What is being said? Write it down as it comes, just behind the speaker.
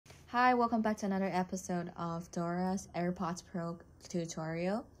Hi, welcome back to another episode of Dora's AirPods Pro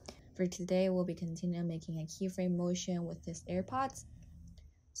tutorial. For today, we'll be continuing making a keyframe motion with this AirPods.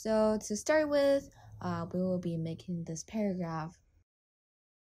 So to start with, we will be making this paragraph.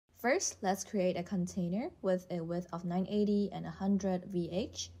 First, let's create a container with a width of 980 and 100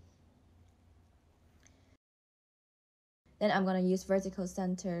 VH. Then I'm going to use vertical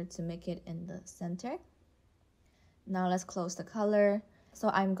center to make it in the center. Now let's close the color. So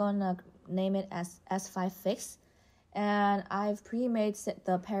I'm gonna name it as S5 fix, and I've pre-made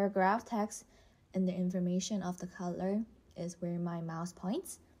the paragraph text, and the information of the color is where my mouse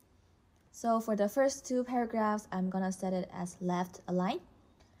points. So for the first two paragraphs, I'm gonna set it as left align,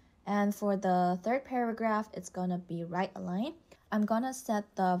 and for the third paragraph, it's gonna be right align. I'm gonna set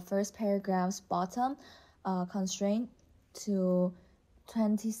the first paragraph's bottom constraint to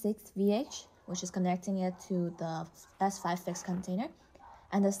 26 VH, which is connecting it to the S5 fix container,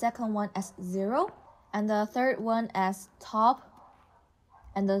 and the second one as 0, and the third one as top,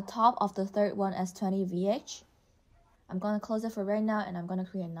 and the top of the third one as 20 VH. I'm going to close it for right now, and I'm going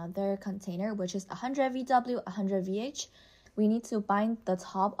to create another container, which is 100 VW, 100 VH. We need to bind the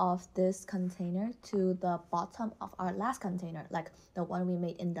top of this container to the bottom of our last container, like the one we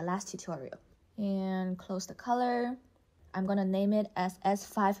made in the last tutorial. And close the color. I'm going to name it as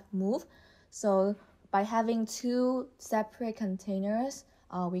S5 move. So by having two separate containers,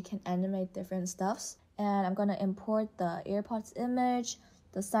 we can animate different stuffs. And I'm going to import the AirPods image.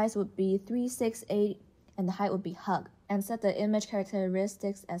 The size would be 368 and the height would be hug. And set the image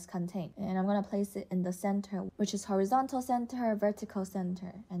characteristics as contain. And I'm going to place it in the center, which is horizontal center, vertical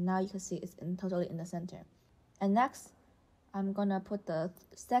center. And now you can see it's totally in the center. And next, I'm going to put the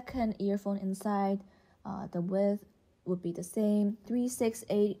second earphone inside. The width would be the same,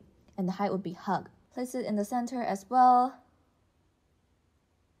 368, and the height would be hug. Place it in the center as well.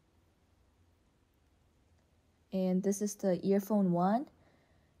 And this is the earphone 1.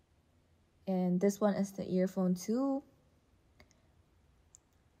 And this one is the earphone 2.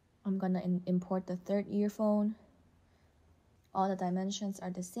 I'm gonna import the third earphone. All the dimensions are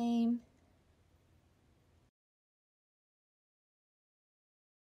the same.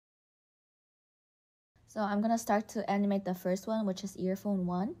 So I'm gonna start to animate the first one, which is earphone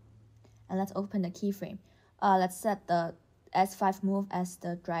 1. And let's open the keyframe. Let's set the S5 move as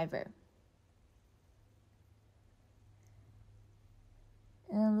the driver.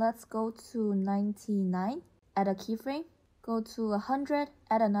 And let's go to 99, add a keyframe. Go to 100,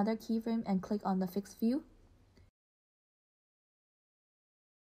 add another keyframe and click on the fixed view.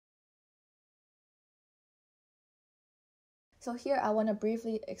 So here I want to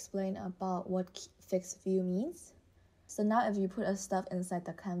briefly explain about what fixed view means. So now if you put a stuff inside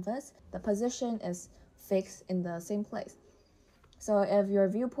the canvas, the position is fixed in the same place. So if your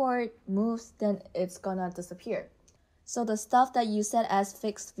viewport moves, then it's gonna disappear. So the stuff that you set as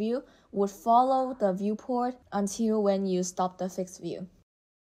fixed view would follow the viewport until when you stop the fixed view.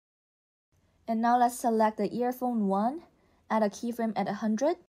 And now let's select the earphone 1, add a keyframe at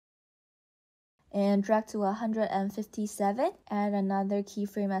 100, and drag to 157, add another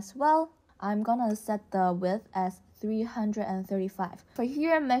keyframe as well. I'm gonna set the width as 335. For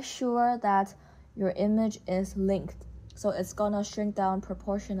here, make sure that your image is linked, so it's gonna shrink down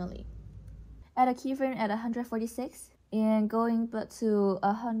proportionally. Add a keyframe at 146, and going back to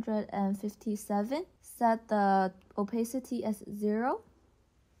 157, set the opacity as 0.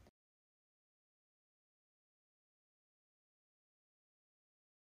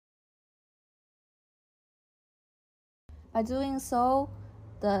 By doing so,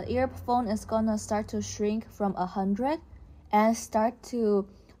 the earphone is gonna start to shrink from 100 and start to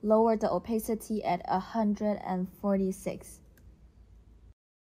lower the opacity at 146.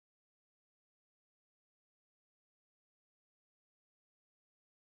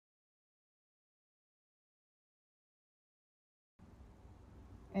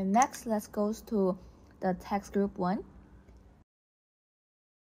 And next, let's go to the text group 1.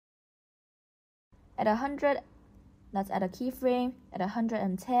 At 100, let's add a keyframe. At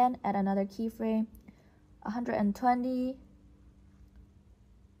 110, add another keyframe. 120,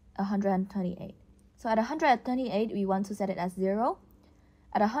 128. So at 128, we want to set it as 0.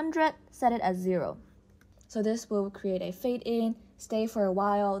 At 100, set it as 0. So this will create a fade in, stay for a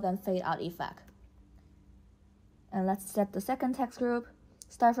while, then fade out effect. And let's set the second text group.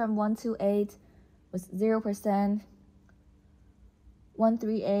 Start from 128 with 0%,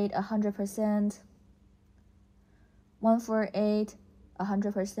 138, 100%, 148,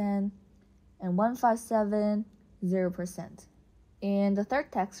 100%, and 157, 0%. And the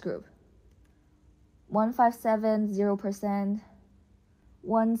third text group, 157, 0%,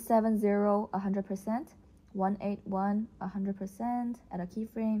 170 100%, 181 100%, add a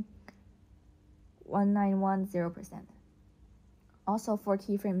keyframe, 191 0%. Also for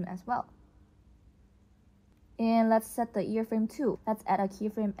keyframe as well. And let's set the earframe too. Let's add a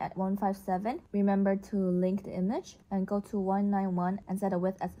keyframe at 157. Remember to link the image and go to 191 and set a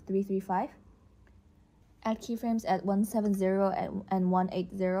width as 335. Add keyframes at 170 and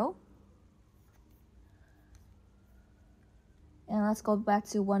 180. And let's go back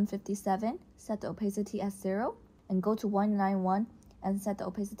to 157, set the opacity as 0, and go to 191 and set the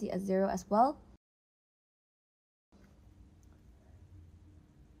opacity as 0 as well.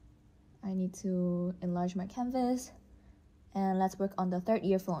 I need to enlarge my canvas. And let's work on the third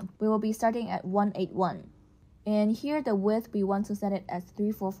earphone. We will be starting at 181. And here the width, we want to set it as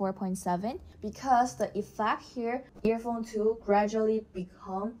 344.7 because the effect here, earphone 2 gradually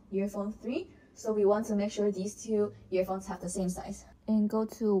become earphone 3. So we want to make sure these two earphones have the same size. And go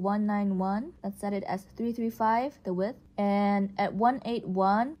to 191, let's set it as 335, the width. And at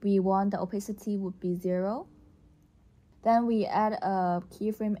 181, we want the opacity would be 0. Then we add a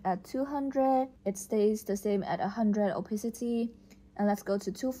keyframe at 200. It stays the same at 100 opacity. And let's go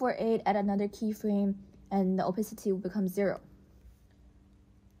to 248, add another keyframe, and the opacity will become 0.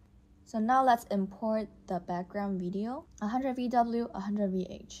 So now let's import the background video, 100 VW, 100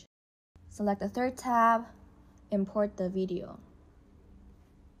 VH. Select the third tab, import the video.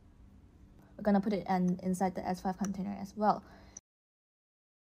 We're gonna put it inside the S5 container as well.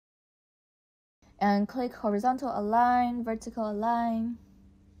 And click horizontal align, vertical align.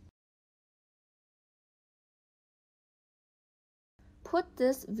 Put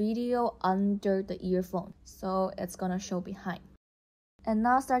this video under the earphone, so it's gonna show behind. And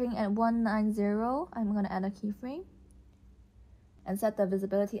now starting at 190, I'm gonna add a keyframe and set the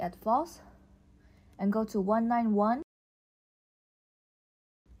visibility at false. And go to 191,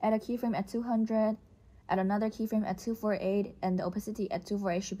 add a keyframe at 200, add another keyframe at 248, and the opacity at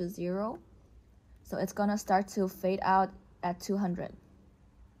 248 should be 0. So it's gonna start to fade out at 200.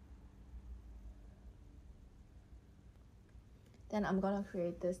 Then I'm gonna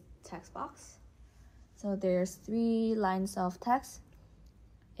create this text box. So there's 3 lines of text,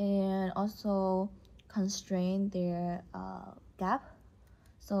 and also constraint their gap.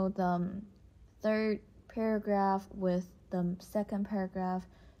 So the third paragraph with the second paragraph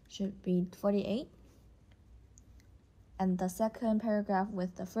should be 48. And the second paragraph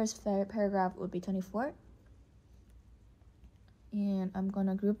with the first paragraph would be 24. And I'm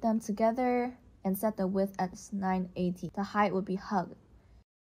gonna group them together and set the width as 980. The height would be hug.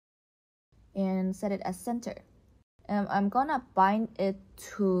 And set it as center. And I'm gonna bind it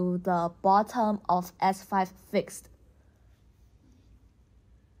to the bottom of S5 fixed.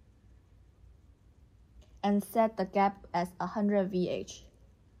 And set the gap as 100 VH.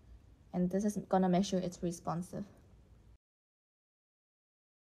 And this is gonna make sure it's responsive.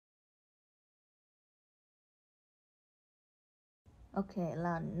 Okay,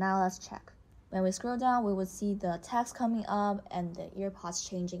 now let's check. When we scroll down, we will see the text coming up and the earpods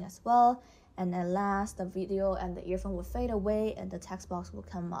changing as well. And at last, the video and the earphone will fade away and the text box will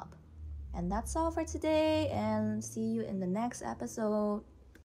come up. And that's all for today, and see you in the next episode.